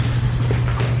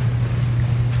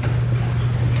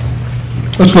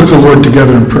Let's look to the Lord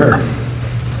together in prayer.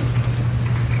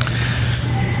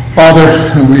 Father,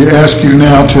 we ask you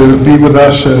now to be with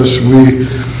us as we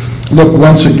look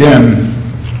once again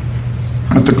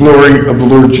at the glory of the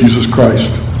Lord Jesus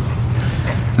Christ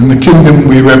and the kingdom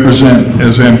we represent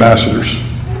as ambassadors.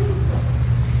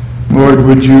 Lord,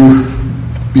 would you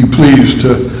be pleased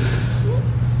to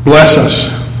bless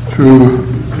us through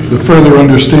the further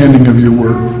understanding of your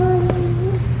word.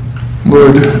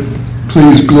 Lord,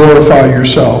 please glorify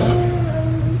yourself,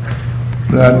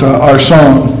 that our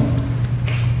song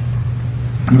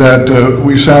that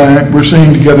we're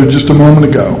singing together just a moment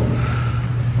ago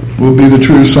will be the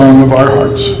true song of our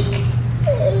hearts.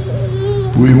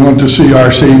 We want to see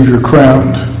our Savior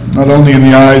crowned, not only in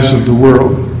the eyes of the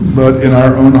world, but in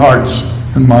our own hearts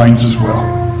and minds as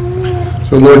well.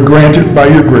 So, Lord, grant it by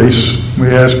your grace. We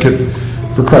ask it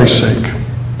for Christ's sake.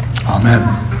 Amen.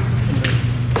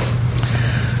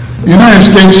 The United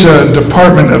States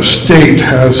Department of State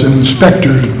has an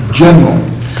Inspector General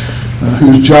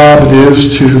whose job it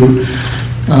is to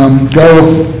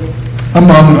go,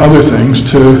 among other things,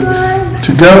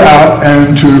 to go out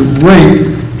and to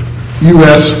rate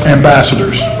U.S.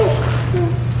 ambassadors.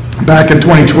 Back in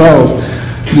 2012,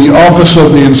 the Office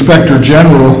of the Inspector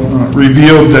General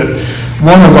revealed that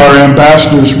one of our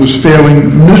ambassadors was failing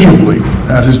miserably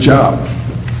at his job.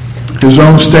 His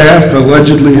own staff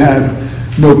allegedly had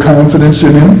no confidence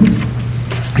in him.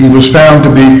 He was found to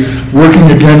be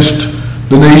working against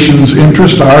the nation's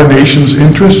interest, our nation's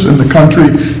interest in the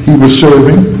country he was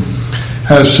serving,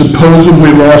 has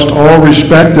supposedly lost all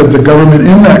respect of the government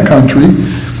in that country,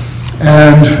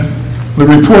 and the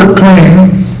report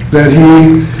claimed that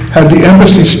he had the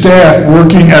embassy staff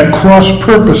working at cross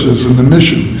purposes in the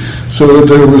mission, so that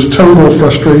there was total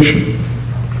frustration.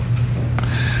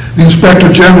 The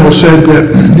Inspector General said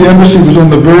that the embassy was on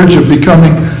the verge of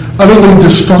becoming utterly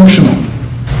dysfunctional.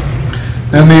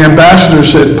 And the ambassador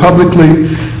said publicly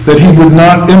that he would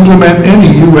not implement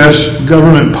any U.S.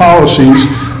 government policies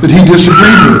that he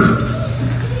disagreed with.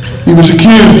 He was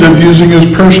accused of using his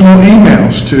personal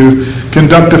emails to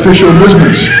conduct official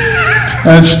business,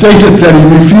 and stated that he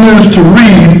refused to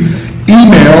read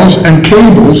emails and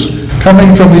cables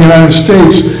coming from the United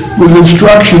States with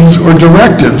instructions or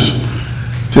directives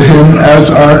to him as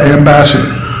our ambassador.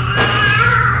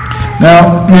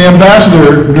 Now, the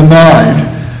ambassador denied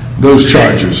those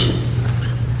charges,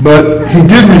 but he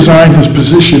did resign his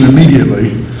position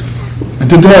immediately. And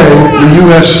today, the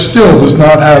U.S. still does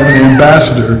not have an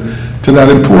ambassador to that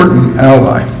important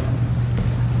ally.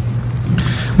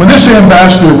 When this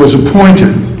ambassador was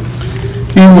appointed,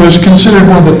 he was considered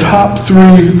one of the top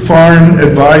 3 foreign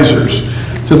advisors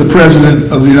to the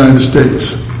President of the United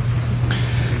States.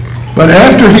 But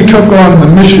after he took on the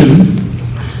mission,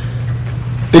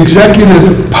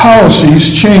 executive policies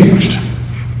changed.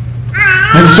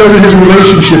 And so did his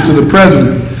relationship to the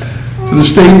President, to the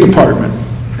State Department,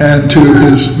 and to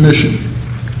his mission.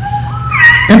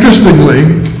 Interestingly,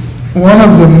 one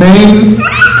of the main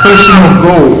personal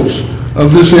goals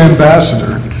of this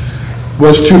ambassador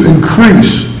was to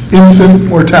increase infant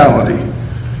mortality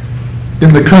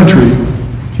in the country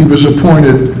he was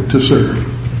appointed to serve.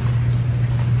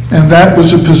 And that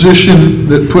was a position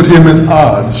that put him at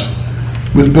odds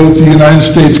with both the United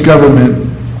States government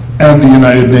and the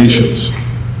United Nations.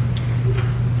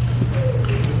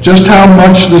 Just how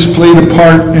much this played a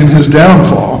part in his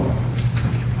downfall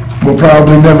will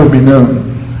probably never be known.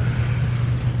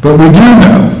 But we do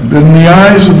know that in the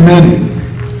eyes of many,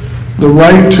 the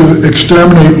right to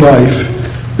exterminate life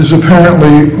is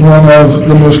apparently one of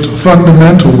the most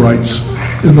fundamental rights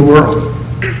in the world.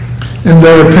 In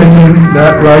their opinion,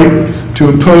 that right to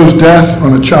impose death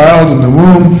on a child in the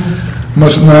womb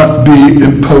must not be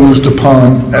imposed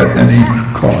upon at any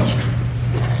cost.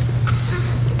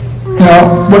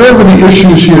 Now, whatever the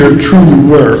issues here truly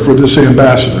were for this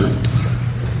ambassador,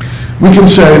 we can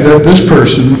say that this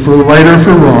person, for right or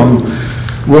for wrong,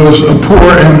 was a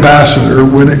poor ambassador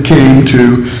when it came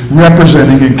to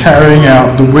representing and carrying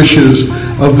out the wishes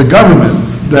of the government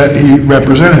that he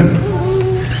represented.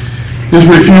 His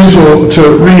refusal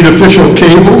to read official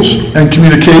cables and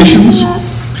communications,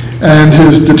 and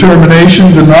his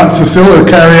determination to not fulfill or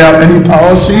carry out any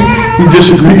policy he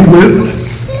disagreed with,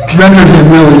 rendered him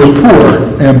really a poor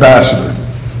ambassador.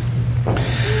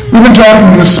 We've been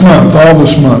talking all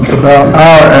this month, about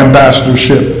our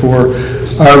ambassadorship for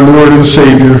our Lord and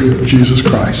Savior, Jesus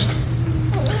Christ.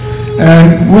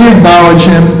 And we acknowledge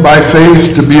him by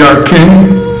faith to be our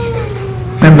King,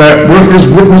 and that we're his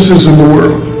witnesses in the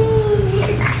world.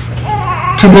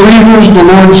 To believers, the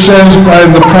Lord says by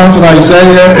the prophet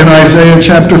Isaiah in Isaiah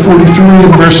chapter 43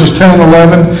 and verses 10 and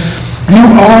 11, You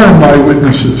are my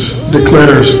witnesses,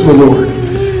 declares the Lord,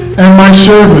 and my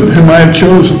servant whom I have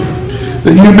chosen,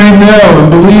 that you may know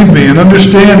and believe me and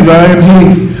understand that I am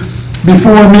he.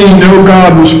 Before me no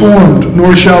God was formed,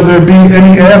 nor shall there be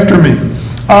any after me.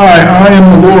 I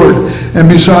am the Lord, and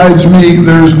besides me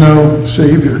there is no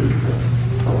Savior.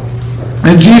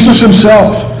 And Jesus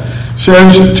himself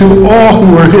says to all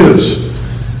who are his,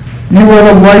 you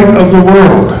are the light of the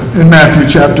world, in Matthew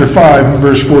chapter 5 and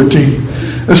verse 14.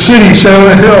 A city set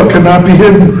on a hill cannot be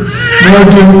hidden, nor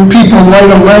do people light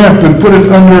a lamp and put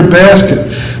it under a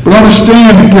basket, but on a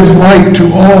stand it gives light to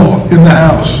all in the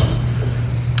house.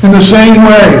 In the same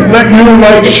way, let your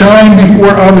light shine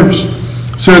before others,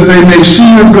 so that they may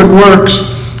see your good works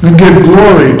and give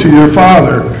glory to your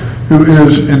Father who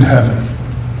is in heaven.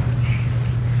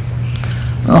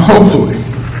 Now, hopefully,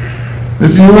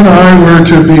 if you and I were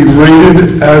to be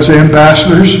rated as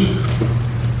ambassadors,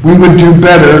 we would do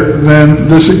better than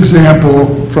this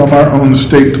example from our own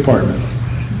State Department.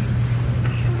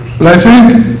 But I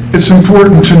think it's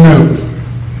important to note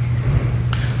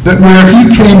that where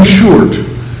he came short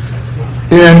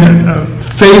in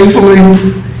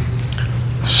faithfully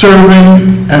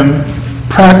serving and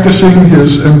practicing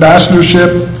his ambassadorship,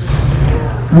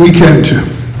 we can too.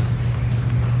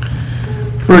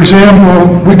 For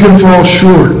example, we can fall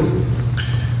short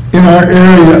in our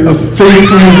area of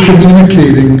faithfully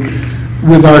communicating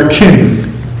with our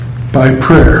King by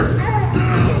prayer.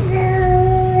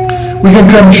 We can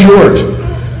come short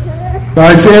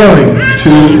by failing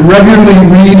to regularly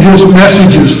read his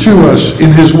messages to us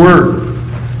in his word.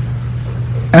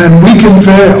 And we can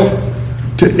fail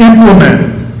to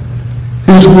implement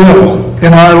his will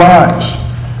in our lives,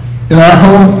 in our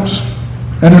homes,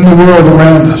 and in the world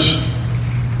around us.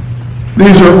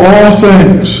 These are all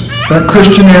things that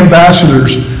Christian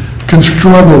ambassadors can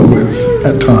struggle with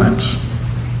at times.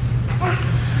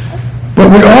 But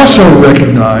we also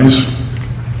recognize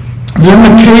that in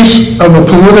the case of a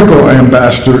political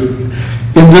ambassador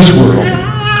in this world,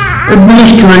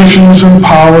 administrations and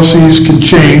policies can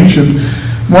change, and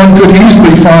one could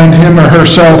easily find him or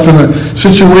herself in a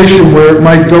situation where it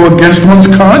might go against one's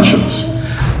conscience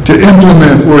to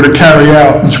implement or to carry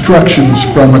out instructions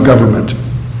from a government.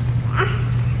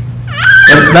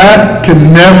 But that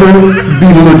can never be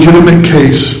the legitimate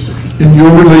case in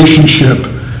your relationship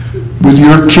with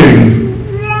your King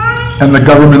and the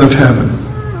government of heaven.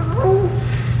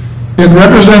 In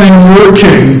representing your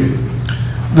King,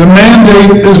 the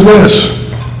mandate is this.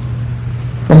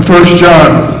 From 1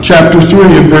 John chapter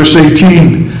 3 and verse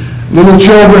 18, little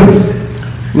children,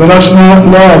 let us not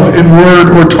love in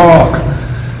word or talk,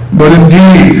 but in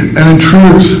deed and in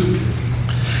truth.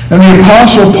 And the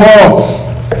Apostle Paul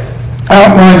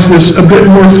outlines this a bit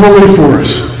more fully for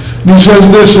us. And he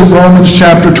says this in Romans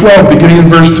chapter 12, beginning in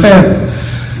verse 10.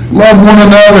 Love one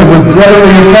another with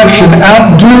brotherly affection.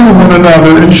 Outdo one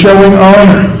another in showing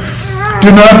honor. Do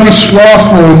not be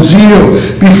slothful in zeal.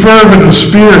 Be fervent in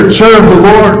spirit. Serve the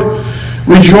Lord.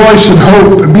 Rejoice in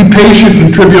hope. Be patient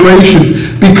in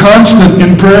tribulation. Be constant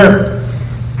in prayer.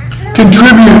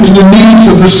 Contribute to the needs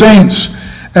of the saints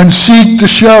and seek to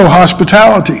show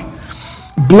hospitality.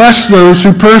 Bless those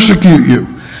who persecute you.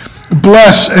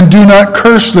 Bless and do not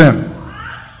curse them.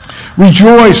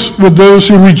 Rejoice with those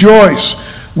who rejoice.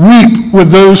 Weep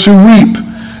with those who weep.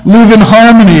 Live in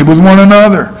harmony with one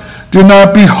another. Do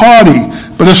not be haughty,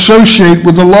 but associate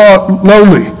with the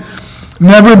lowly.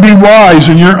 Never be wise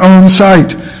in your own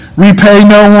sight. Repay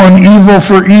no one evil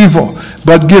for evil,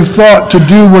 but give thought to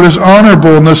do what is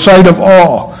honorable in the sight of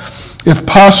all. If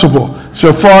possible,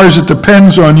 so far as it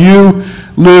depends on you,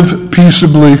 live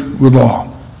peaceably with all.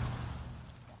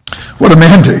 What a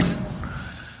mandate.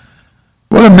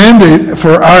 What a mandate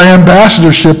for our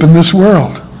ambassadorship in this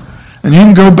world. And you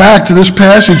can go back to this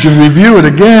passage and review it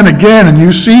again, and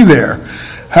you see there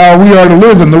how we are to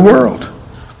live in the world.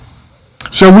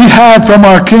 So we have from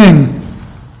our King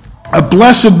a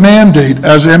blessed mandate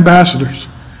as ambassadors.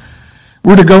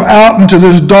 We're to go out into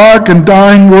this dark and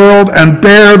dying world and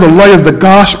bear the light of the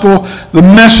gospel, the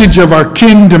message of our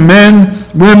King to men,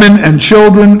 women, and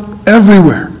children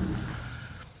everywhere.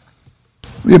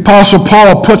 The Apostle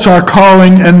Paul puts our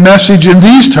calling and message in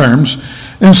these terms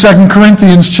in 2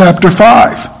 Corinthians chapter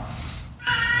 5.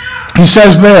 He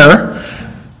says there,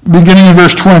 beginning in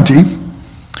verse 20,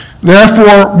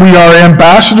 therefore we are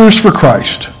ambassadors for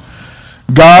Christ,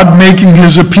 God making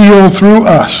his appeal through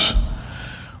us.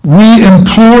 We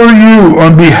implore you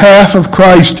on behalf of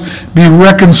Christ, be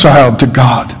reconciled to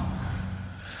God.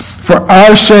 For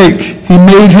our sake, he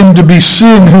made him to be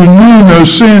sin who knew no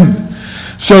sin,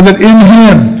 so that in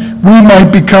him we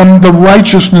might become the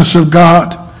righteousness of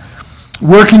God.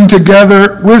 Working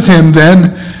together with him,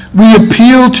 then, we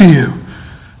appeal to you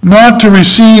not to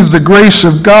receive the grace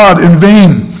of God in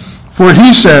vain. For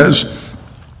he says,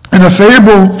 in a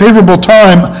favorable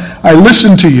time I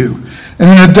listened to you, and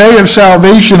in a day of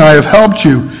salvation I have helped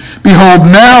you. Behold,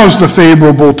 now is the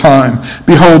favorable time.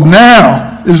 Behold,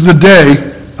 now is the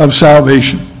day of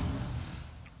salvation.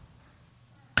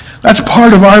 That's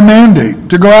part of our mandate,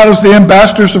 to go out as the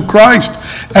ambassadors of Christ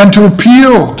and to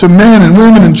appeal to men and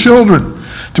women and children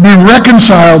to be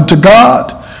reconciled to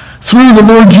God through the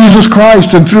Lord Jesus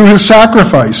Christ and through his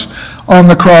sacrifice on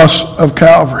the cross of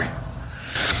Calvary.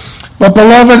 But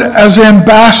beloved, as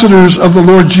ambassadors of the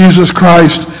Lord Jesus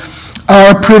Christ,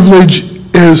 our privilege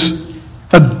is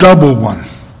a double one.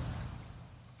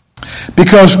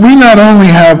 Because we not only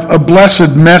have a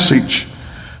blessed message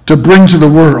to bring to the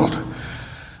world,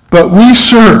 but we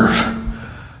serve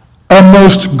a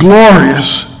most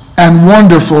glorious and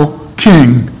wonderful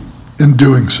King in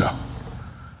doing so.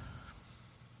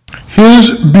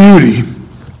 His beauty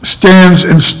stands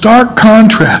in stark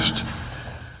contrast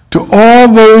to all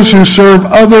those who serve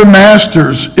other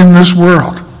masters in this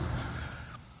world.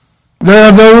 There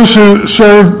are those who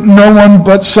serve no one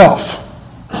but self,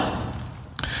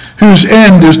 whose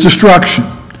end is destruction,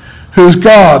 whose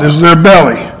God is their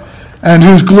belly, and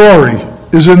whose glory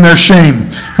is in their shame,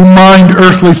 who mind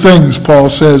earthly things, Paul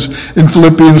says in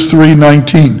Philippians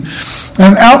 3:19.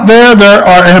 And out there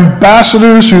are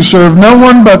ambassadors who serve no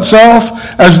one but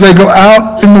self as they go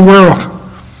out in the world.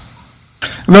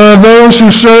 There are those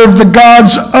who serve the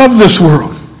gods of this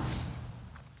world,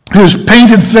 whose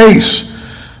painted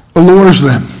face allures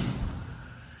them.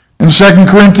 In 2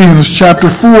 Corinthians chapter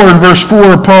 4 and verse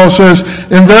 4, Paul says,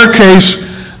 in their case,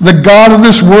 the God of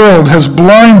this world has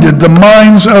blinded the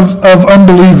minds of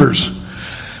unbelievers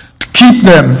to keep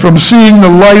them from seeing the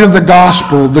light of the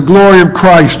gospel, the glory of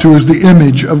Christ, who is the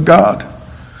image of God.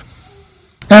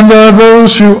 And there are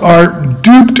those who are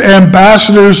duped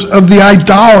ambassadors of the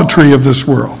idolatry of this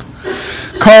world,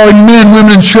 calling men,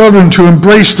 women, and children to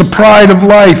embrace the pride of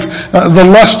life, the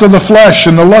lust of the flesh,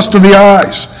 and the lust of the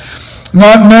eyes,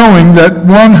 not knowing that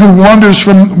one who wanders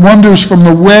from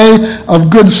the way of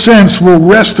good sense will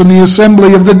rest in the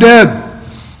assembly of the dead.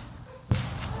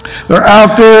 They're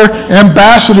out there,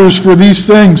 ambassadors for these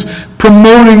things,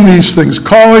 promoting these things,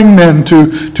 calling men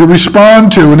to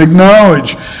respond to and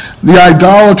acknowledge the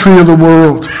idolatry of the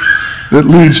world that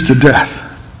leads to death.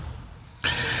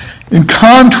 In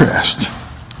contrast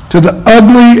to the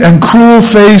ugly and cruel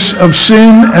face of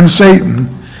sin and Satan,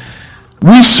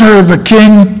 we serve a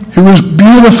King who is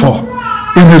beautiful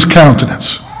in his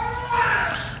countenance.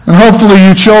 And hopefully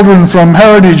you children from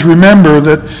Heritage remember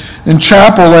that in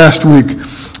chapel last week,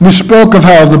 we spoke of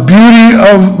how the beauty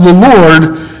of the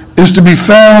Lord is to be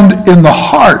found in the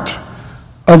heart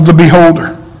of the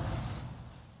beholder.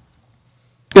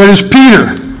 It is Peter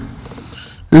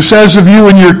who says of you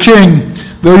and your King,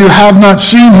 though you have not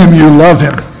seen him, you love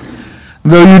him.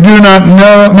 Though you do not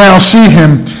now see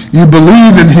him, you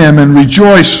believe in him and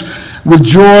rejoice with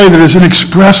joy that is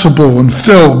inexpressible and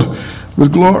filled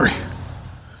with glory.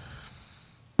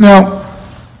 Now,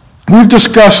 we've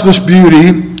discussed this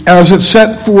beauty as it's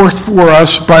set forth for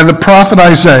us by the prophet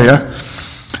Isaiah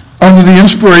under the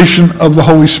inspiration of the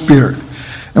Holy Spirit.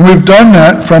 And we've done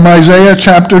that from Isaiah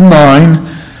chapter 9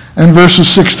 and verses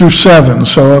 6 through 7.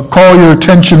 So I'll call your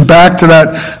attention back to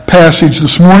that passage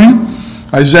this morning,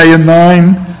 Isaiah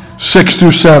 9, 6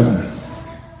 through 7.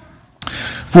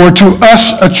 For to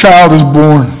us a child is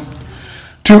born,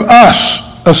 to us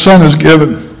a son is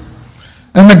given,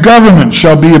 and the government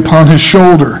shall be upon his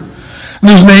shoulder, and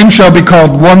his name shall be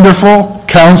called Wonderful,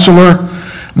 Counselor,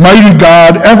 Mighty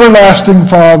God, Everlasting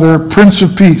Father, Prince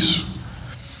of Peace.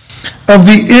 Of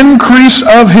the increase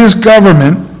of his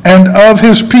government and of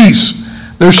his peace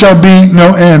there shall be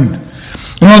no end.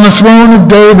 And on the throne of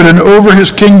David and over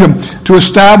his kingdom, to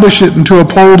establish it and to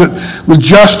uphold it with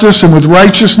justice and with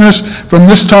righteousness from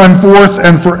this time forth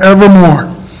and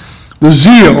forevermore. The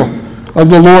zeal of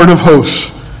the Lord of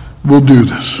hosts will do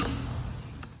this.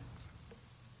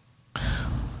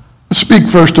 Let's speak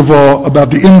first of all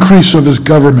about the increase of his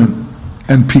government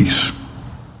and peace.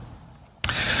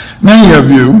 Many of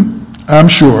you, I'm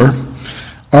sure,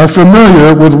 are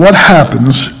familiar with what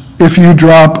happens if you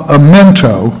drop a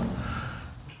Mento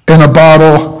in a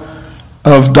bottle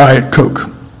of Diet Coke.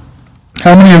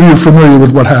 How many of you are familiar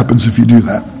with what happens if you do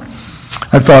that?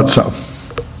 I thought so.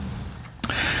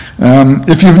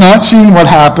 If you've not seen what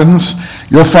happens,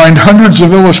 you'll find hundreds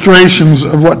of illustrations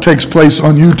of what takes place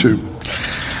on YouTube.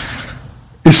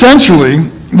 Essentially,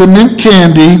 the mint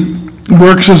candy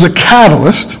works as a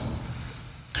catalyst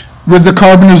with the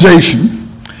carbonization,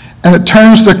 and it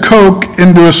turns the Coke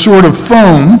into a sort of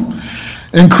foam,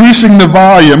 increasing the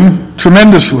volume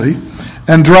tremendously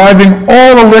and driving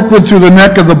all the liquid through the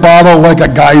neck of the bottle like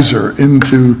a geyser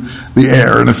into the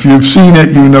air. And if you've seen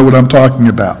it, you know what I'm talking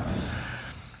about.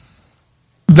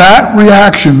 That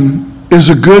reaction is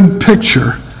a good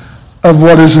picture of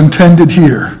what is intended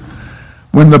here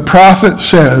when the prophet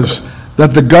says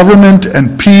that the government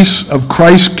and peace of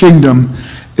Christ's kingdom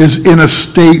is in a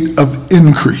state of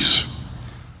increase.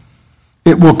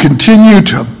 It will continue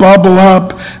to bubble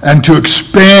up and to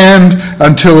expand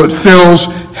until it fills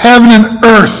heaven and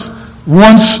earth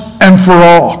once and for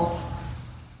all.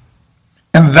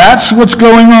 And that's what's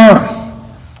going on,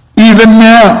 even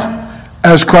now,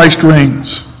 as Christ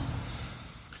reigns.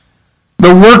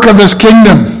 The work of his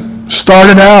kingdom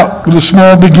started out with a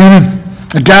small beginning,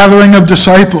 a gathering of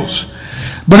disciples,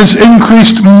 but has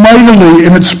increased mightily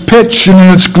in its pitch and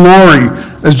in its glory,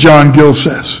 as John Gill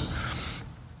says.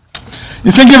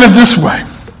 You think of it this way.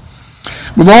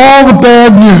 With all the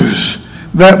bad news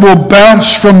that will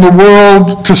bounce from the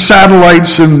world to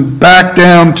satellites and back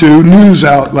down to news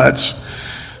outlets,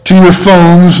 to your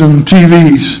phones and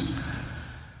TVs,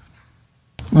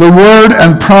 the word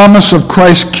and promise of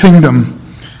Christ's kingdom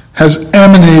has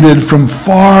emanated from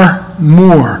far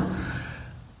more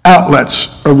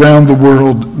outlets around the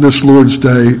world this Lord's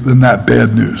Day than that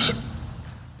bad news.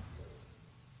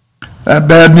 That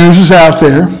bad news is out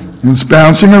there, and it's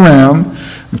bouncing around,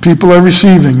 and people are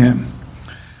receiving it.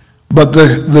 But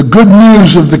the good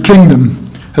news of the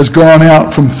kingdom has gone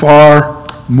out from far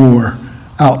more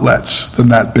outlets than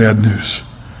that bad news.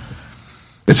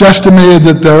 It's estimated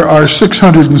that there are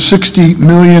 660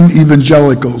 million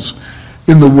evangelicals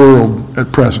in the world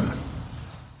at present.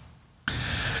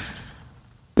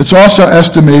 It's also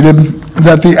estimated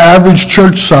that the average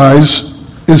church size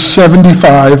is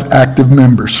 75 active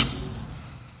members.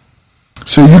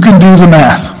 So you can do the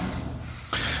math.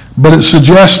 But it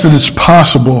suggests that it's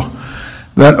possible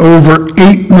that over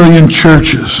 8 million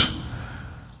churches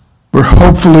were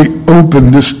hopefully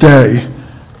open this day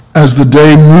as the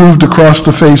day moved across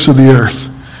the face of the earth,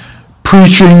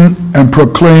 preaching and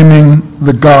proclaiming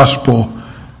the gospel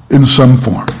in some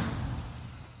form.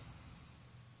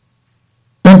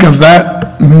 Think of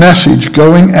that message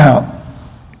going out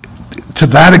to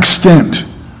that extent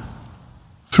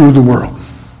through the world.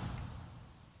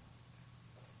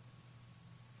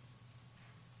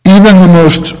 Even the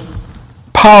most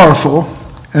powerful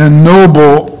and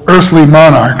noble earthly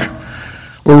monarch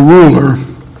or ruler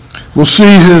will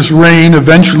see his reign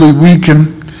eventually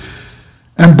weaken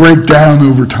and break down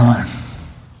over time.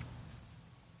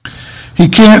 He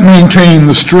can't maintain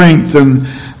the strength and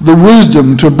the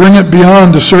wisdom to bring it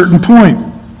beyond a certain point.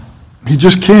 He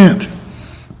just can't.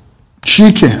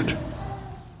 She can't.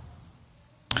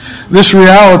 This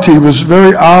reality was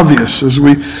very obvious as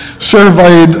we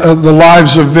surveyed the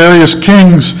lives of various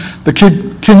kings, the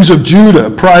kings of Judah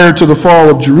prior to the fall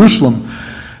of Jerusalem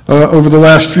over the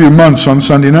last few months on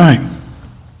Sunday night.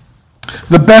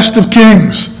 The best of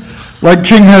kings, like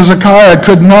King Hezekiah,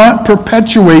 could not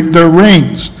perpetuate their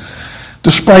reigns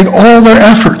despite all their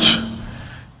efforts.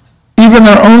 Even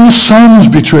their own sons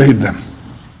betrayed them.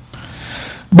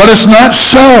 But it's not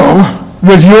so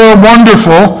with your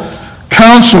wonderful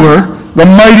Counselor, the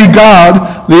mighty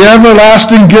God, the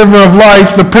everlasting giver of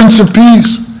life, the Prince of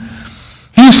Peace.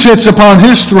 He sits upon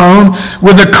his throne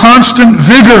with a constant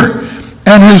vigor,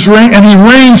 and he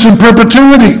reigns in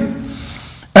perpetuity.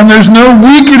 And there's no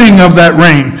weakening of that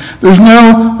reign. There's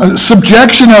no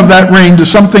subjection of that reign to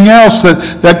something else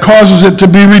that causes it to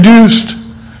be reduced.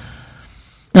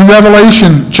 In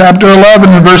Revelation chapter 11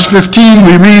 and verse 15,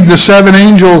 we read the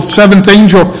seventh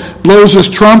angel blows his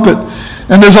trumpet.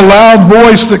 And there's a loud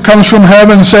voice that comes from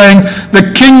heaven saying,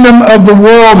 "The kingdom of the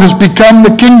world has become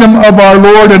the kingdom of our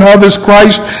Lord and of his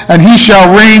Christ, and he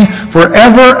shall reign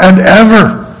forever and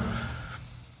ever."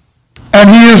 And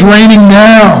he is reigning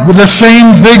now with the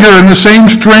same vigor and the same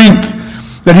strength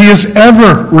that he has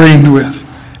ever reigned with.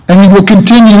 And he will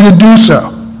continue to do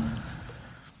so.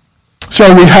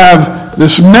 So we have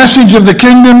this message of the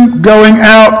kingdom going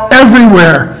out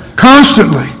everywhere,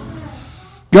 constantly.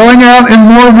 Going out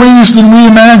in more ways than we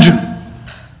imagine.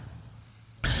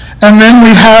 And then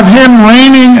we have him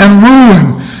reigning and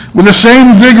ruling with the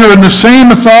same vigor and the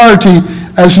same authority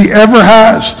as he ever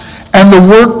has. And the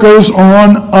work goes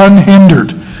on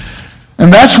unhindered.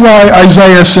 And that's why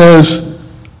Isaiah says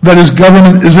that his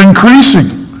government is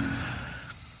increasing.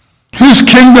 His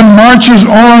kingdom marches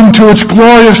on to its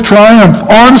glorious triumph,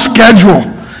 on schedule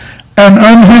and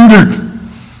unhindered.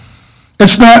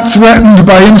 It's not threatened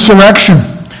by insurrection,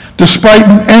 despite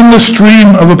an endless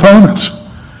stream of opponents.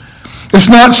 It's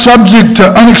not subject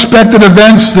to unexpected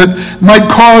events that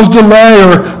might cause delay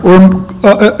or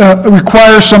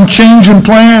require some change in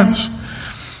plans.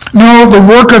 No, the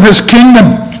work of his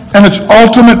kingdom and its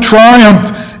ultimate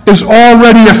triumph is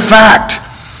already a fact.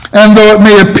 And though it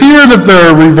may appear that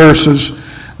there are reverses,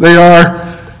 they are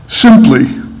simply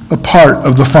a part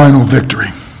of the final victory.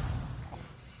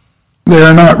 They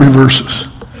are not reverses.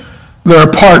 They're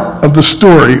a part of the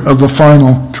story of the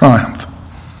final triumph.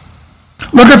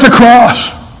 Look at the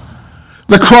cross.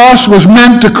 The cross was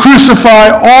meant to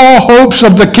crucify all hopes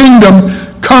of the kingdom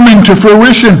coming to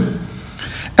fruition.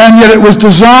 And yet it was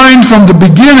designed from the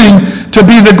beginning to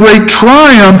be the great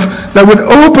triumph that would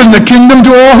open the kingdom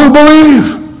to all who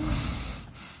believe.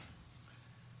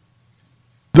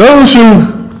 Those who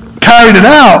carried it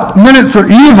out meant it for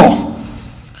evil,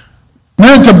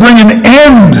 meant to bring an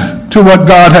end to what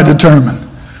God had determined.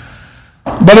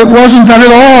 But it wasn't that at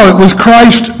all. It was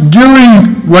Christ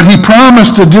doing what he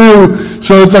promised to do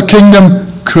so that the kingdom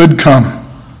could come.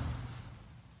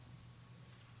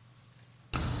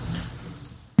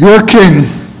 Your king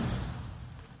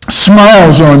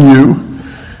smiles on you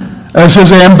as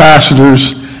his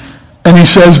ambassadors, and he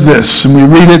says this, and we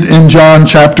read it in John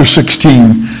chapter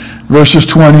 16, verses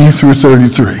 20 through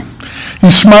 33.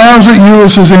 He smiles at you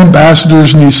as his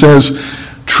ambassadors, and he says,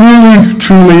 "Truly,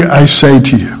 truly, I say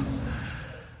to you,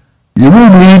 you will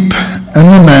weep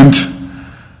and lament,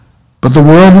 but the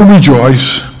world will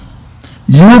rejoice.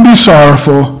 You will be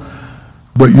sorrowful,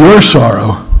 but your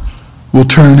sorrow will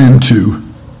turn into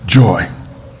joy."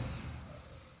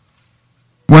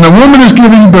 When a woman is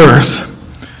giving birth,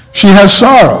 she has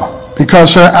sorrow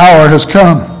because her hour has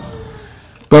come.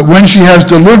 But when she has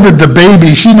delivered the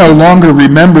baby, she no longer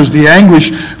remembers the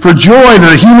anguish for joy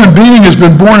that a human being has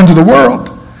been born into the world.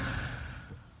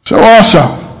 So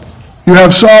also, you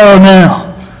have sorrow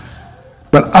now,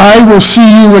 but I will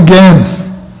see you again,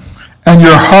 and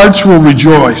your hearts will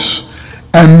rejoice,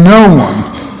 and no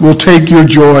one will take your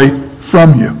joy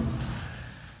from you.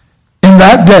 In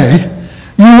that day,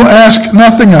 you will ask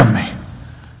nothing of me.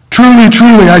 Truly,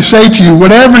 truly, I say to you,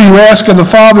 whatever you ask of the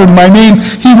Father in my name,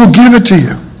 he will give it to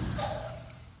you.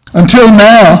 Until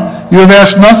now, you have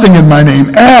asked nothing in my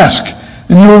name. Ask,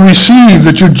 and you will receive,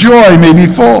 that your joy may be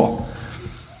full.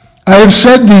 I have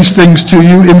said these things to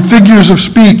you in figures of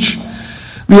speech.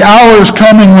 The hour is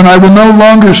coming when I will no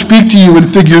longer speak to you in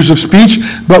figures of speech,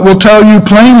 but will tell you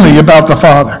plainly about the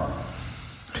Father.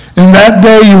 In that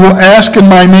day you will ask in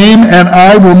my name, and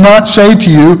I will not say to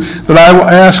you that I will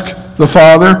ask the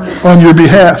Father on your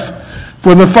behalf.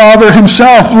 For the Father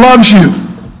himself loves you,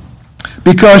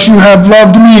 because you have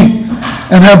loved me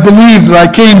and have believed that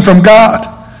I came from God.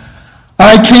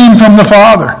 I came from the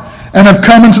Father and have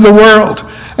come into the world,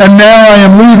 and now I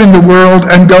am leaving the world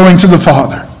and going to the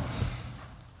Father.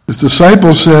 His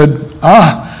disciples said,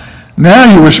 now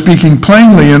you are speaking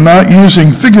plainly and not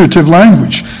using figurative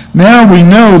language. Now we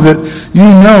know that you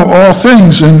know all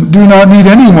things and do not need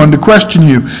anyone to question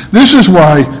you. This is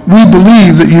why we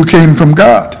believe that you came from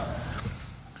God.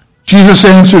 Jesus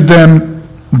answered them,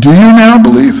 do you now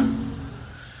believe?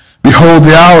 Behold,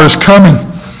 the hour is coming.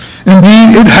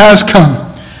 Indeed, it has come,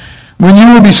 when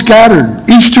you will be scattered,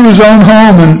 each to his own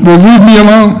home, and will leave me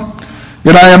alone.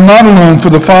 Yet I am not alone, for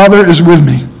the Father is with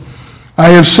me. I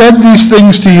have said these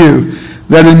things to you,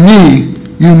 that in me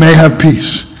you may have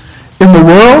peace. In the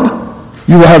world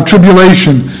you will have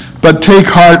tribulation, but take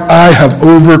heart, I have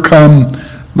overcome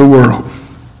the world.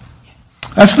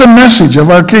 That's the message of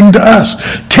our King to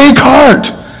us. Take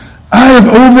heart, I have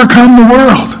overcome the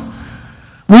world.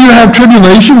 Will you have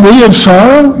tribulation? Will you have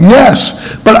sorrow?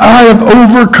 Yes, but I have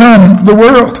overcome the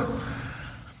world.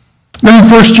 Then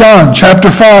in 1 John chapter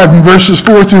 5 and verses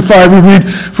 4 through 5 we read,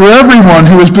 for everyone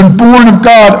who has been born of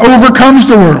God overcomes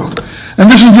the world. And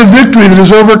this is the victory that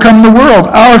has overcome the world,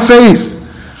 our faith.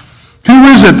 Who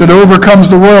is it that overcomes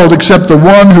the world except the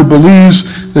one who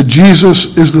believes that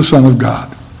Jesus is the Son of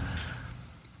God?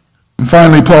 And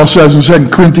finally, Paul says in 2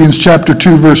 Corinthians chapter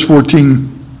 2, verse 14,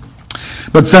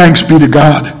 but thanks be to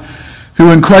God,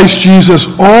 who in Christ Jesus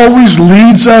always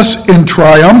leads us in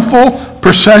triumphal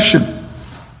procession,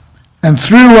 and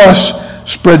through us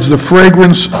spreads the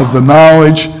fragrance of the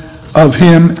knowledge of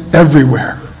him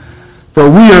everywhere. For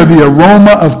we are the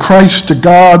aroma of Christ to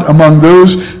God among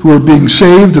those who are being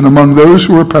saved and among those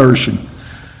who are perishing.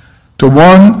 To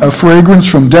one, a fragrance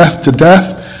from death to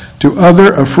death, to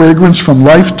other, a fragrance from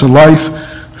life to life,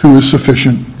 who is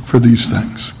sufficient for these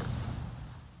things.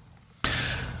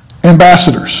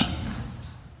 Ambassadors,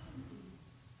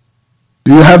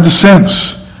 do you have the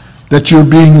sense that you're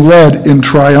being led in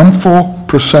triumphal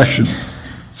procession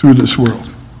through this world?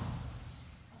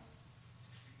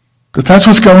 That that's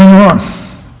what's going on.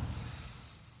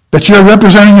 That you're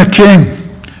representing a king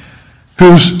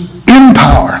who's in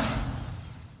power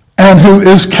and who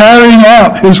is carrying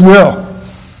out his will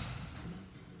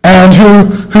and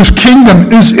whose kingdom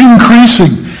is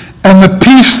increasing, and the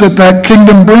peace that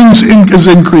kingdom brings is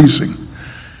increasing.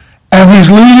 And he's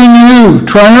leading you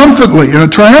triumphantly in a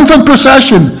triumphant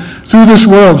procession through this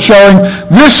world, showing,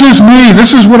 this is me,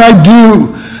 this is what I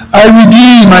do. I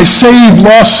redeem, I save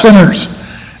lost sinners,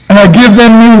 and I give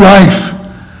them new life,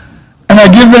 and I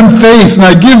give them faith, and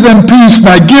I give them peace, and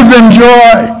I give them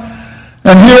joy.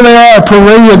 And here they are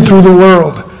paraded through the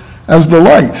world as the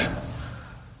light,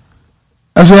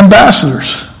 as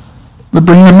ambassadors that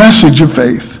bring the message of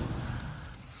faith.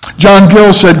 John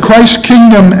Gill said, Christ's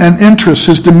kingdom and interests,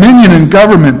 his dominion and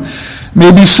government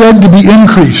may be said to be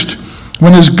increased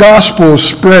when his gospel is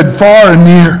spread far and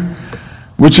near,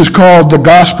 which is called the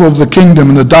gospel of the kingdom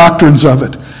and the doctrines of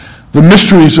it, the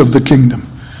mysteries of the kingdom,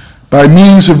 by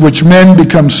means of which men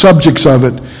become subjects of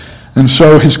it, and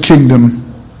so his kingdom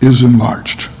is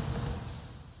enlarged.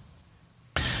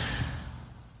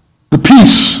 The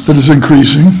peace that is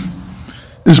increasing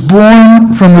is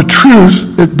born from the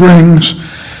truth it brings,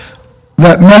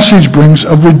 that message brings,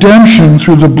 of redemption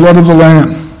through the blood of the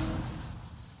Lamb.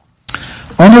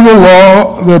 Under the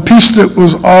law, the peace that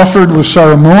was offered was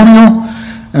ceremonial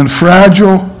and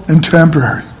fragile and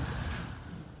temporary.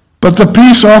 But the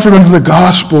peace offered under the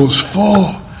gospel is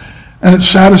full and it's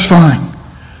satisfying.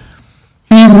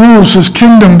 He rules his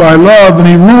kingdom by love, and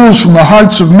he rules from the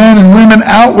hearts of men and women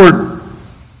outward.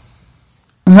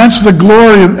 And that's the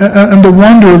glory and the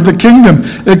wonder of the kingdom.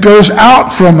 It goes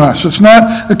out from us. It's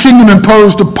not a kingdom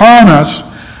imposed upon us.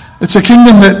 It's a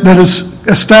kingdom that is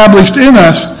established in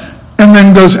us and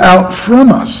then goes out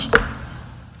from us.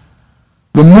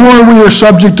 The more we are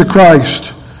subject to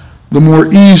Christ, the more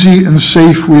easy and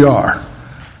safe we are,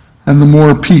 and the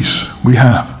more peace we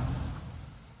have.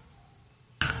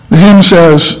 The hymn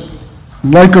says,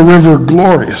 like a river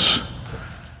glorious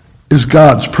is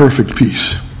God's perfect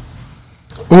peace,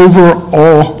 over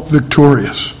all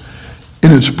victorious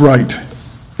in its bright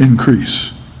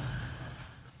increase.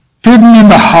 Hidden in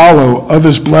the hollow of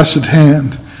his blessed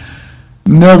hand,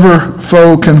 never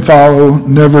foe can follow,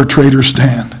 never traitor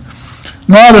stand.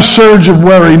 Not a surge of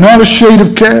worry, not a shade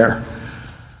of care,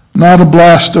 not a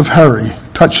blast of hurry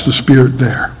touch the spirit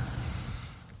there.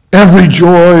 Every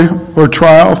joy or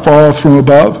trial falleth from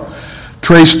above,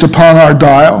 traced upon our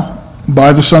dial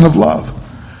by the Son of Love.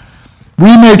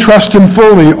 We may trust him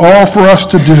fully, all for us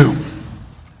to do.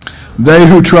 They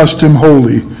who trust him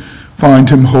wholly find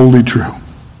him wholly true.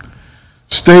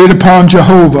 Stayed upon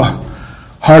Jehovah,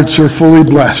 hearts are fully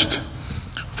blessed,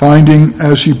 finding,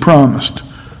 as he promised,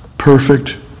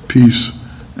 perfect peace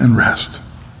and rest.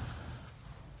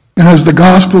 And as the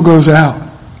gospel goes out,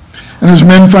 and as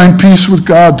men find peace with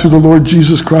God through the Lord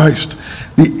Jesus Christ,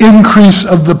 the increase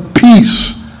of the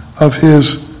peace of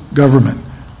his government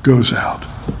goes out.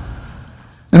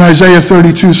 In Isaiah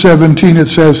 32:17 it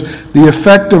says, the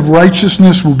effect of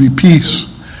righteousness will be peace,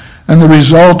 and the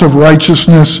result of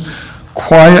righteousness,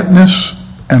 quietness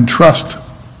and trust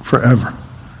forever.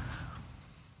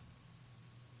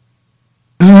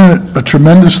 Isn't it a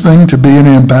tremendous thing to be an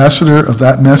ambassador of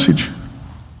that message?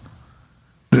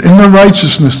 That in the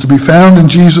righteousness to be found in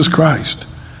Jesus Christ,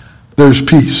 there's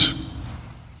peace.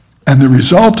 And the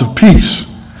result of peace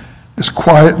is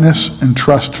quietness and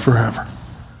trust forever.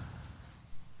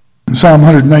 In Psalm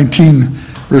 119,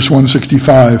 verse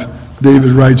 165,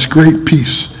 David writes, great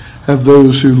peace have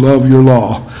those who love your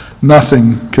law.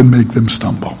 Nothing can make them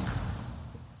stumble.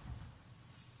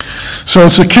 So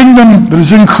it's a kingdom that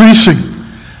is increasing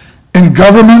in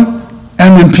government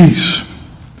and in peace.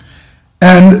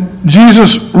 And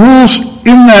Jesus rules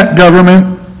in that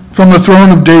government from the throne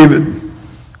of David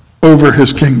over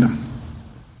his kingdom.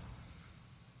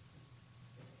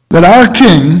 That our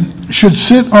king should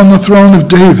sit on the throne of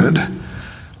David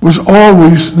was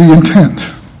always the intent.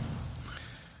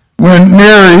 When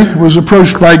Mary was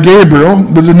approached by Gabriel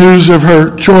with the news of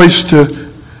her choice to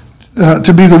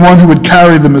be the one who would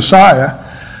carry the Messiah,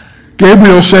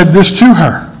 Gabriel said this to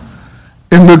her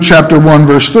in Luke chapter 1,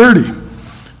 verse 30.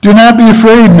 Do not be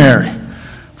afraid, Mary,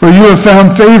 for you have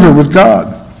found favor with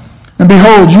God. And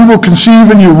behold, you will conceive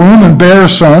in your womb and bear a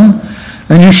son,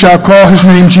 and you shall call his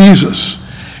name Jesus.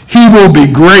 He will be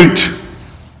great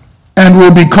and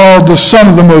will be called the Son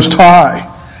of the Most High.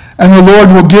 And the Lord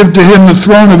will give to him the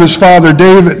throne of his father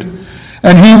David.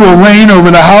 And he will reign over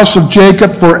the house of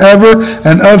Jacob forever,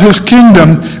 and of his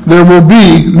kingdom there will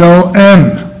be no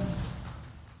end.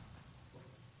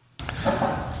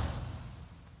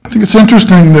 I think it's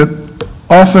interesting that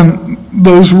often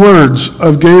those words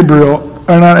of Gabriel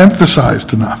are not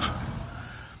emphasized enough.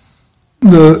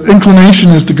 The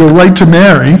inclination is to go right to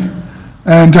Mary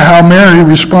and to how Mary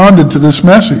responded to this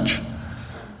message.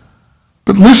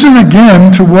 But listen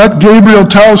again to what Gabriel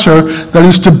tells her that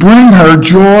is to bring her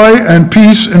joy and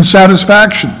peace and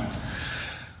satisfaction.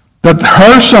 That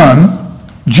her son,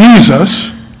 Jesus,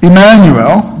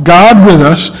 Emmanuel, God with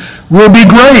us, will be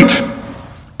great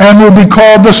and will be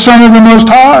called the Son of the Most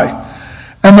High.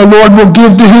 And the Lord will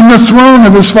give to him the throne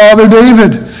of his father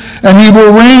David. And he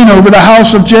will reign over the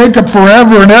house of Jacob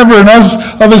forever and ever, and as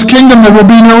of his kingdom there will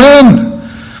be no end.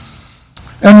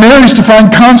 And Mary's to find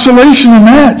consolation in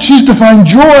that. She's to find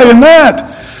joy in that.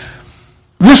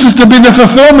 This is to be the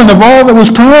fulfillment of all that was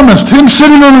promised. Him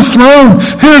sitting on his throne,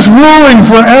 his ruling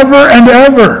forever and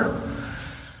ever.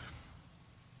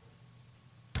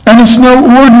 And it's no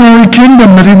ordinary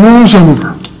kingdom that he rules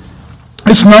over.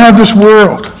 It's not of this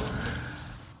world.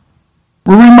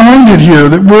 We're reminded here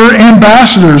that we're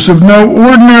ambassadors of no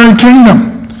ordinary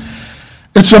kingdom.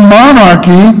 It's a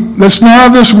monarchy that's not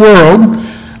of this world,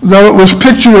 though it was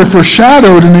pictured or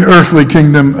foreshadowed in the earthly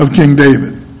kingdom of King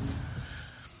David.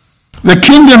 The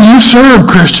kingdom you serve,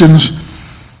 Christians,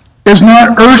 is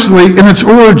not earthly in its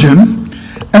origin,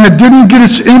 and it didn't get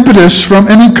its impetus from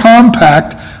any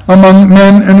compact among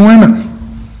men and women.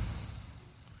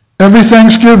 Every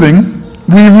Thanksgiving,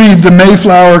 we read the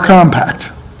Mayflower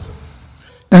Compact.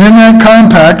 And in that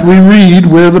compact, we read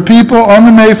where the people on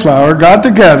the Mayflower got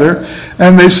together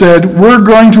and they said, we're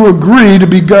going to agree to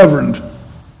be governed.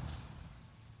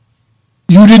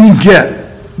 You didn't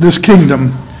get this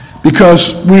kingdom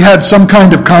because we had some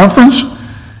kind of conference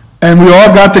and we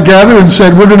all got together and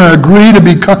said, we're going to agree to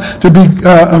be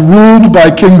ruled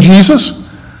by King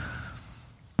Jesus.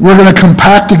 We're going to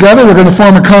compact together. We're going to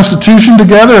form a constitution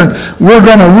together, and we're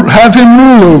going to have him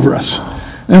rule over us.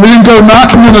 And we didn't go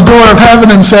knocking on the door of heaven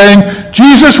and saying,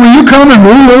 Jesus, will you come and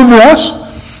rule over us?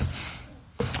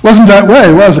 Wasn't that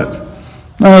way, was it?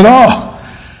 Not at all.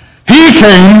 He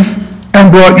came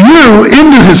and brought you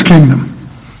into his kingdom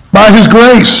by his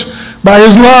grace, by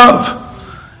his love.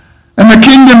 And the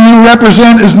kingdom you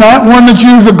represent is not one that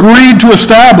you've agreed to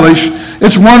establish.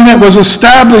 It's one that was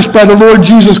established by the Lord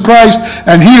Jesus Christ,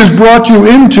 and he has brought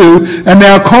you into and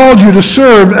now called you to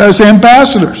serve as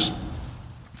ambassadors.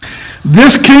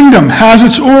 This kingdom has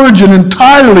its origin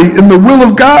entirely in the will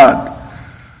of God.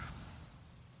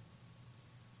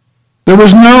 There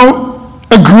was no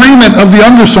agreement of the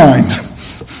undersigned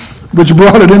which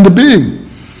brought it into being,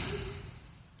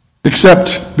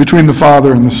 except between the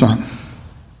Father and the Son.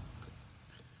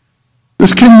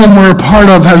 This kingdom we're a part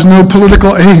of has no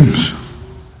political aims.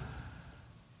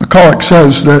 McCulloch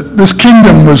says that this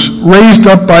kingdom was raised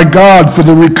up by God for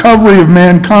the recovery of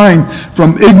mankind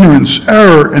from ignorance,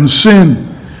 error, and sin,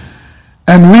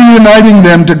 and reuniting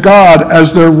them to God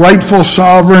as their rightful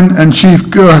sovereign and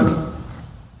chief good.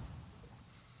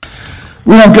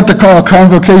 We don't get to call a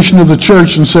convocation of the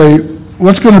church and say,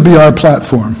 what's going to be our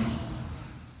platform?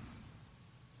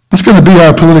 What's going to be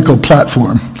our political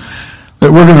platform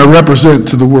that we're going to represent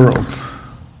to the world?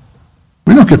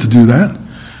 We don't get to do that.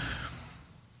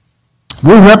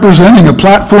 We're representing a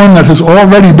platform that has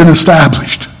already been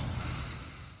established.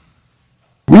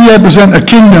 We represent a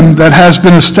kingdom that has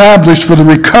been established for the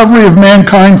recovery of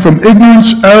mankind from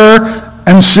ignorance, error,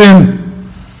 and sin,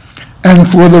 and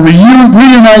for the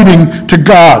reuniting to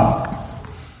God,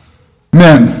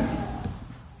 men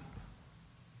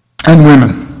and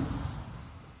women.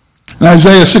 In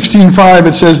Isaiah 16:5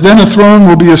 it says, then a throne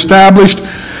will be established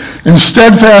in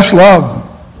steadfast love,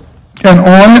 and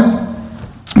on it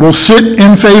will sit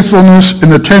in faithfulness in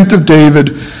the tent of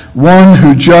David, one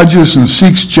who judges and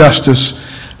seeks justice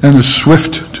and is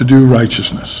swift to do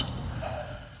righteousness.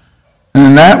 And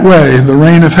in that way, the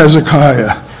reign of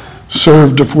Hezekiah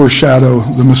served to foreshadow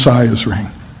the Messiah's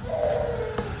reign.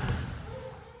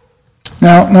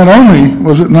 Now, not only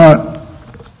was it not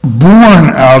born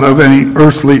out of any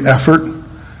earthly effort,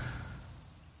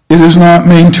 it is not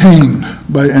maintained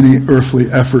by any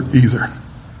earthly effort either.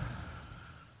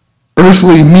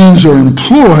 Earthly means are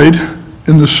employed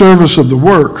in the service of the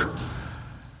work,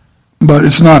 but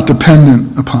it's not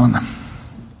dependent upon them.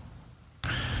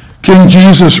 King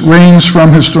Jesus reigns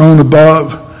from his throne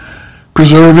above,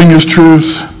 preserving his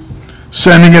truth,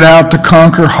 sending it out to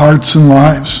conquer hearts and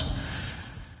lives.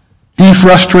 He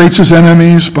frustrates his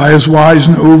enemies by his wise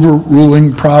and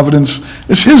overruling providence.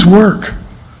 It's his work.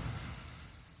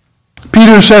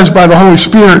 Peter says by the Holy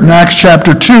Spirit in Acts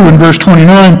chapter 2 and verse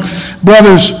 29,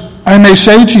 brothers, I may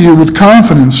say to you with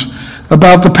confidence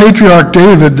about the patriarch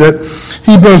David that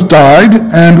he both died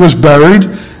and was buried,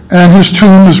 and his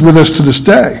tomb is with us to this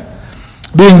day.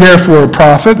 Being therefore a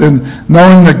prophet, and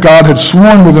knowing that God had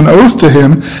sworn with an oath to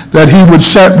him that he would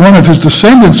set one of his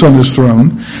descendants on his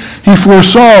throne, he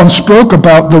foresaw and spoke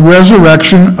about the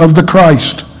resurrection of the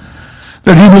Christ,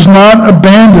 that he was not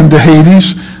abandoned to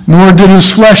Hades, nor did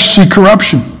his flesh see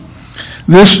corruption.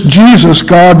 This Jesus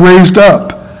God raised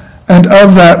up, and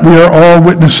of that we are all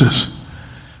witnesses.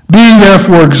 Being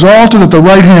therefore exalted at the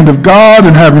right hand of God,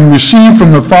 and having received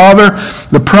from the Father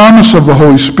the promise of the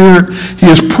Holy Spirit, he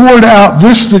has poured out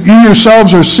this that you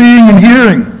yourselves are seeing and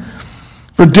hearing.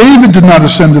 For David did not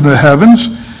ascend into the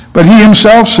heavens, but he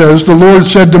himself says, the Lord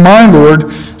said to my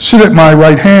Lord, sit at my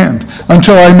right hand,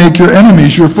 until I make your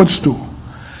enemies your footstool.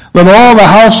 Let all the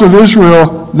house of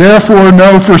Israel therefore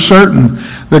know for certain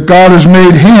that God has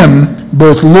made him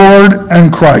both Lord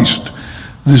and Christ,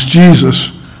 this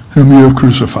Jesus whom you have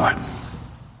crucified.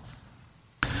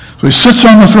 So he sits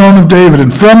on the throne of David,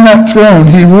 and from that throne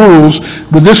he rules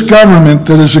with this government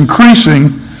that is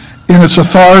increasing in its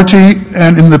authority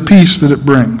and in the peace that it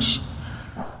brings.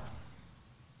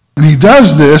 And he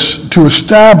does this to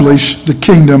establish the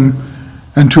kingdom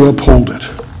and to uphold it.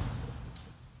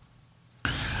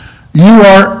 You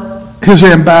are his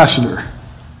ambassador,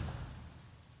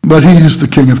 but he is the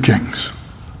King of Kings.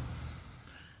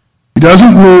 He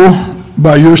doesn't rule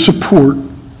by your support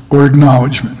or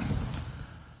acknowledgement.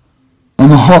 On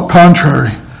the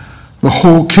contrary, the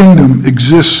whole kingdom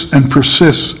exists and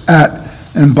persists at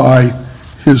and by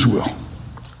his will.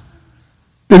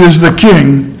 It is the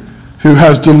King who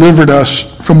has delivered us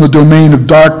from the domain of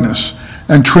darkness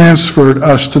and transferred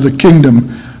us to the kingdom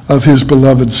of his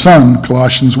beloved Son,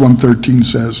 Colossians 1:13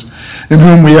 says, in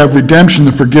whom we have redemption,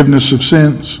 the forgiveness of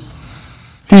sins.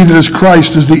 He that is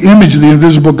Christ is the image of the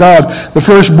invisible God, the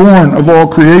firstborn of all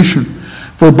creation.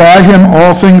 For by him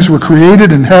all things were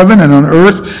created in heaven and on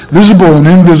earth, visible and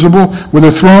invisible, whether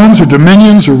thrones or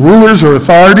dominions or rulers or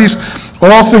authorities.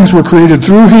 All things were created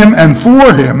through him and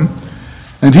for him,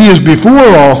 and he is before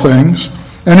all things,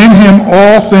 and in him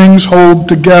all things hold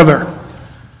together.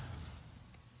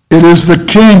 It is the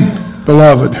King,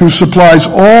 beloved, who supplies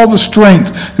all the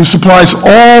strength, who supplies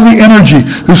all the energy,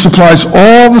 who supplies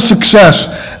all the success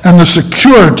and the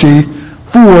security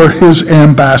for his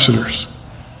ambassadors.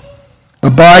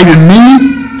 Abide in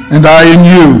me, and I in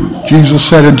you, Jesus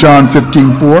said in John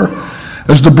 15:4.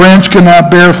 As the branch cannot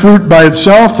bear fruit by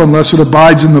itself unless it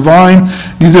abides in the vine,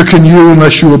 neither can you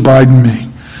unless you abide in me.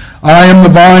 I am the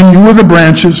vine, you are the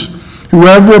branches.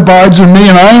 Whoever abides in me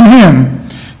and I in him,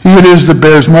 he it is that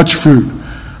bears much fruit.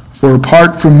 For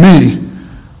apart from me,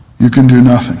 you can do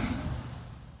nothing.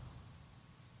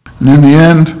 And in the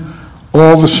end,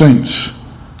 all the saints,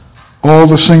 all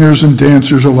the singers and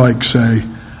dancers alike say,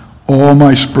 all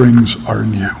my springs are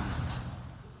in you.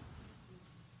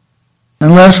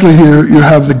 And lastly here, you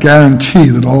have the guarantee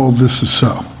that all of this is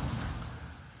so.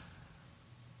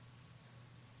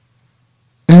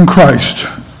 In Christ,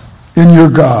 in your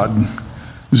God,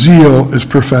 zeal is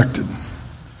perfected.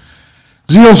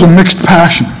 Zeal is a mixed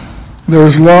passion. There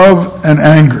is love and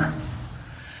anger.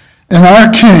 In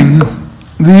our King,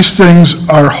 these things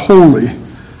are holy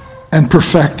and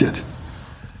perfected.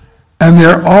 And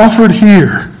they're offered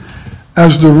here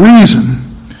as the reason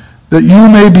that you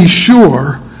may be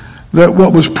sure that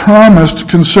what was promised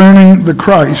concerning the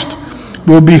Christ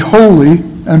will be wholly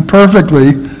and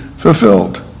perfectly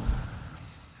fulfilled.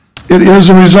 It is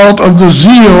a result of the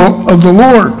zeal of the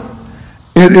Lord.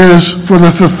 It is for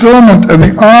the fulfillment and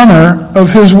the honor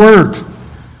of his word.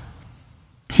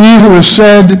 He who has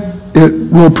said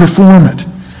it will perform it.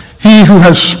 He who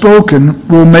has spoken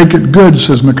will make it good,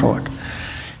 says McCulloch.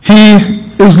 He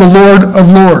is the Lord of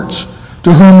lords,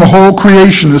 to whom the whole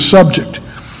creation is subject,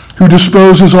 who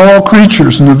disposes all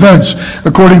creatures and events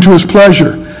according to his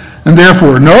pleasure, and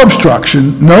therefore no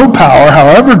obstruction, no power,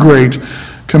 however great,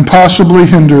 can possibly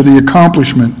hinder the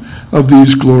accomplishment of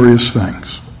these glorious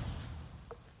things.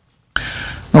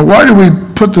 Now, why do we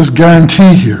put this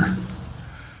guarantee here?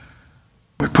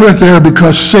 We put it there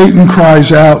because Satan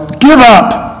cries out, give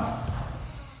up!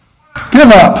 Give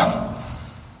up!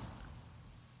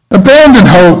 Abandon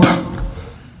hope!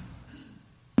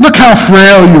 Look how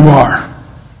frail you are.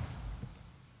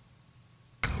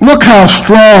 Look how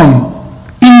strong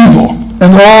evil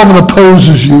and all that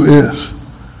opposes you is.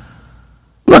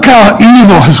 Look how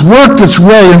evil has worked its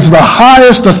way into the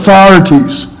highest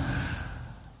authorities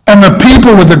and the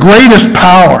people with the greatest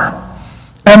power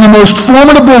and the most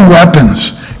formidable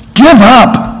weapons. Give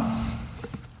up.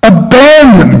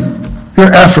 Abandon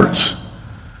your efforts.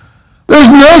 There's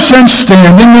no sense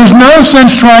standing. There's no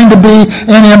sense trying to be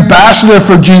an ambassador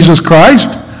for Jesus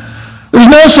Christ. There's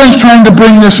no sense trying to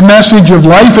bring this message of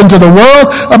life into the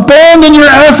world. Abandon your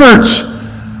efforts.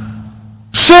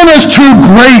 Sin is too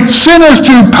great. Sin is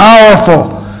too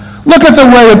powerful. Look at the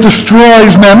way it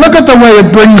destroys men. Look at the way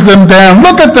it brings them down.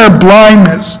 Look at their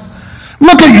blindness.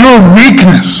 Look at your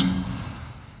weakness.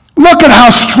 Look at how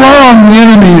strong the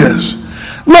enemy is.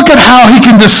 Look at how he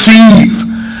can deceive.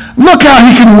 Look how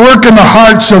he can work in the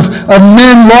hearts of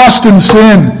men lost in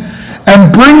sin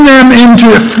and bring them into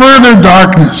further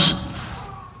darkness.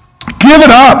 Give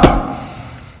it up.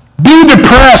 Be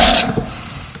depressed.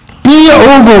 Be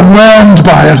overwhelmed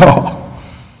by it all.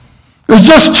 There's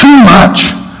just too much.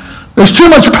 There's too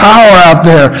much power out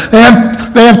there.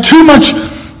 They have too much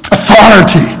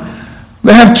authority.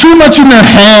 They have too much in their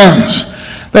hands.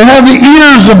 They have the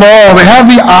ears of all. They have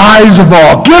the eyes of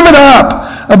all. Give it up.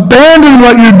 Abandon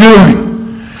what you're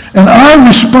doing. And our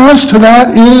response to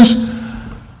that is,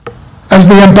 as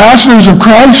the ambassadors of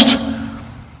Christ,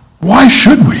 why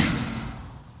should we?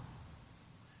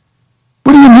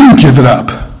 What do you mean, give it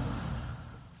up?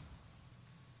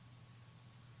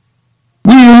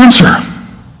 We answer,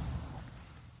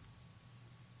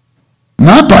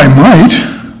 not by might,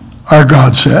 our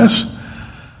God says,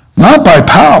 not by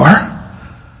power,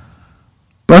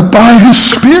 but by his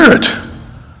Spirit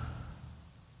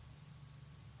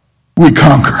we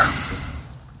conquer.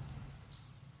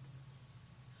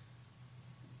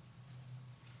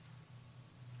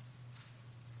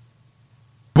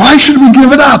 Why should we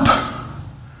give it up?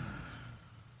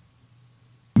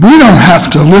 We don't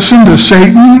have to listen to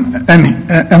Satan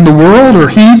and the world or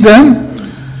heed them,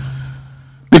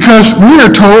 because we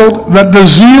are told that the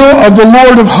zeal of the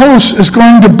Lord of hosts is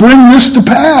going to bring this to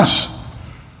pass.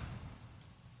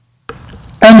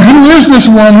 And who is this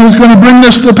one who's going to bring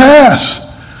this to pass?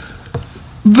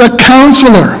 The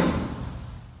Counselor,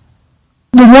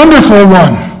 the Wonderful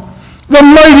One, the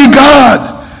Mighty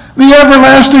God, the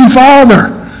Everlasting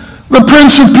Father, the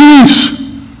Prince of Peace.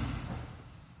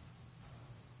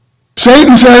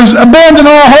 Satan says, abandon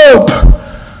all hope.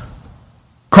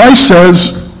 Christ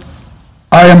says,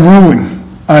 I am ruling,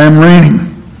 I am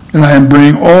reigning, and I am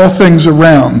bringing all things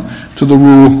around to the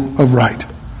rule of right.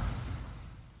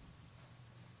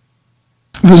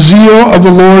 The zeal of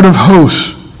the Lord of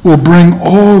hosts will bring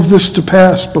all of this to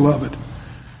pass, beloved.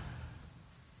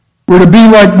 We're to be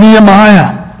like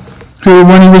Nehemiah, who,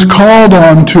 when he was called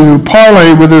on to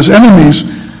parley with his enemies,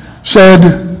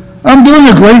 said, I'm doing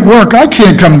a great work. I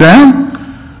can't come down.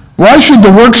 Why should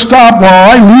the work stop while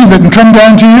I leave it and come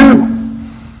down to you?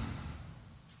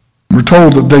 We're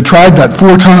told that they tried that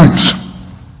 4 times.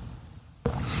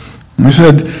 And they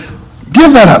said,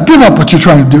 give that up. Give up what you're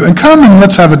trying to do and come and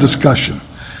let's have a discussion.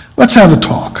 Let's have a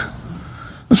talk.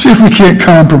 Let's see if we can't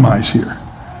compromise here.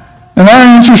 And our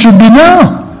answer should be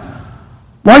no.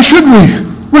 Why should we?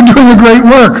 We're doing a great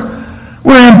work.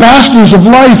 We're ambassadors of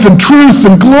life and truth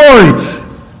and glory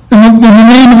in the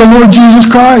name of the Lord Jesus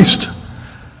Christ.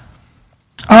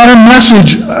 Our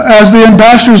message as the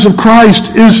ambassadors of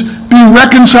Christ is be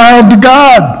reconciled to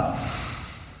God.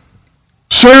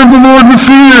 Serve the Lord with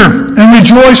fear and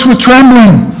rejoice with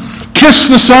trembling. Kiss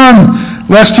the Son,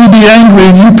 lest he be angry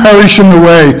and you perish in the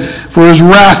way, for his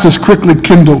wrath is quickly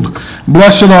kindled.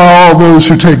 Blessed are all those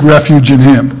who take refuge in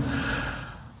him.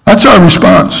 That's our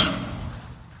response.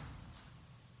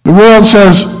 The world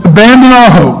says, abandon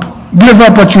all hope, give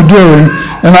up what you're doing,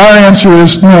 and our answer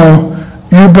is, no,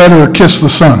 you better kiss the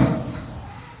Son.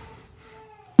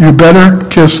 You better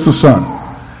kiss the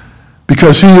Son,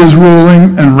 because he is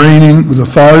ruling and reigning with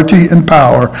authority and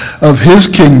power of his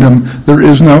kingdom. There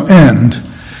is no end.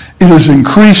 It is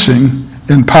increasing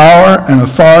in power and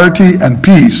authority and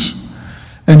peace,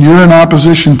 and you're in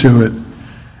opposition to it,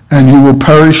 and you will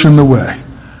perish in the way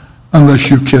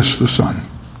unless you kiss the Son,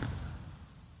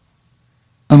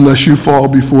 unless you fall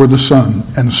before the Son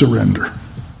and surrender.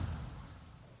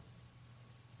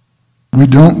 We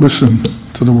don't listen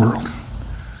to the world.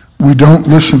 We don't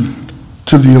listen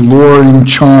to the alluring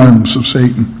charms of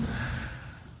Satan.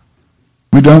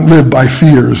 We don't live by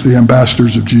fear as the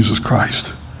ambassadors of Jesus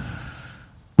Christ.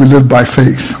 We live by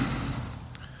faith.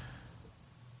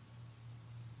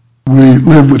 We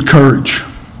live with courage,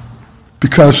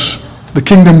 because the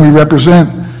kingdom we represent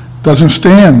doesn't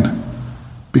stand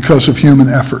because of human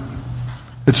effort.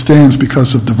 It stands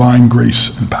because of divine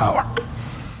grace and power.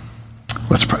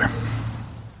 Let's pray.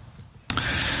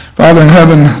 Father in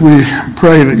heaven, we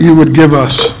pray that you would give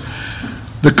us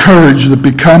the courage that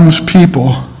becomes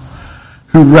people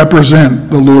who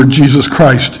represent the Lord Jesus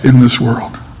Christ in this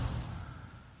world.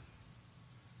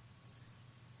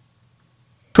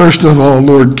 First of all,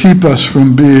 Lord, keep us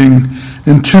from being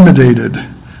intimidated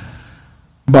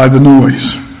by the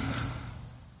noise.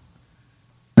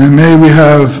 And may we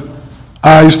have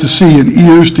eyes to see and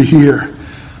ears to hear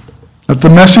That the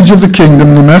message of the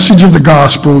kingdom, the message of the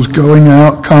gospel is going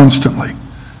out constantly.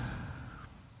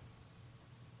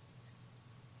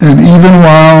 And even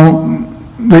while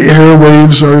the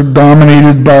airwaves are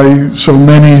dominated by so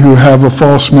many who have a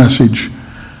false message,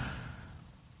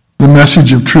 the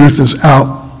message of truth is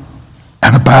out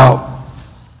and about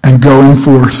and going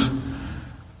forth.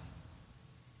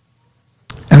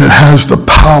 And it has the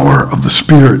power of the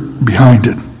Spirit behind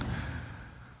it.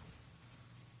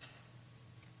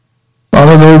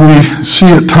 Father, though we see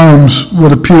at times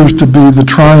what appears to be the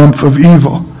triumph of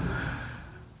evil,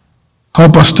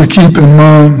 help us to keep in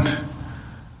mind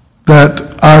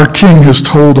that our King has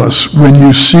told us, when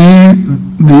you see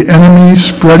the enemy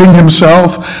spreading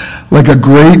himself like a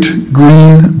great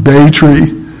green bay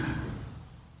tree,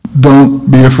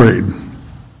 don't be afraid,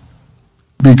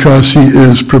 because he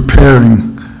is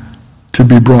preparing to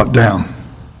be brought down.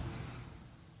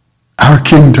 Our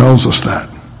King tells us that.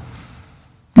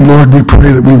 Lord, we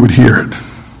pray that we would hear it.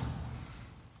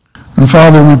 And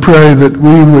Father, we pray that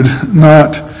we would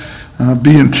not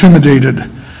be intimidated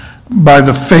by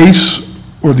the face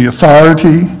or the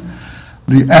authority,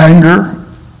 the anger,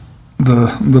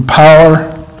 the power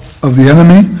of the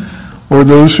enemy or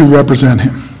those who represent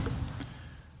him.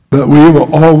 But we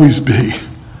will always be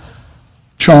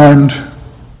charmed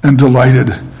and delighted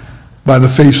by the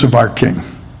face of our King,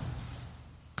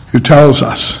 who tells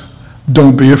us,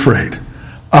 don't be afraid.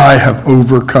 I have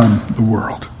overcome the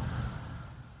world.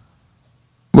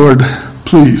 Lord,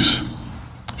 please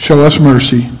show us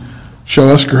mercy, show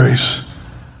us grace.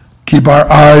 Keep our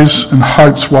eyes and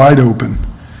hearts wide open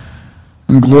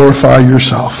and glorify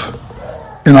yourself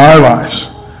in our lives,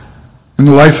 in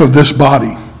the life of this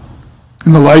body,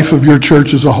 in the life of your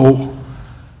church as a whole,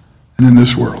 and in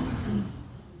this world.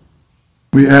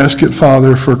 We ask it,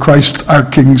 Father, for Christ our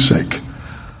King's sake.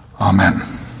 Amen.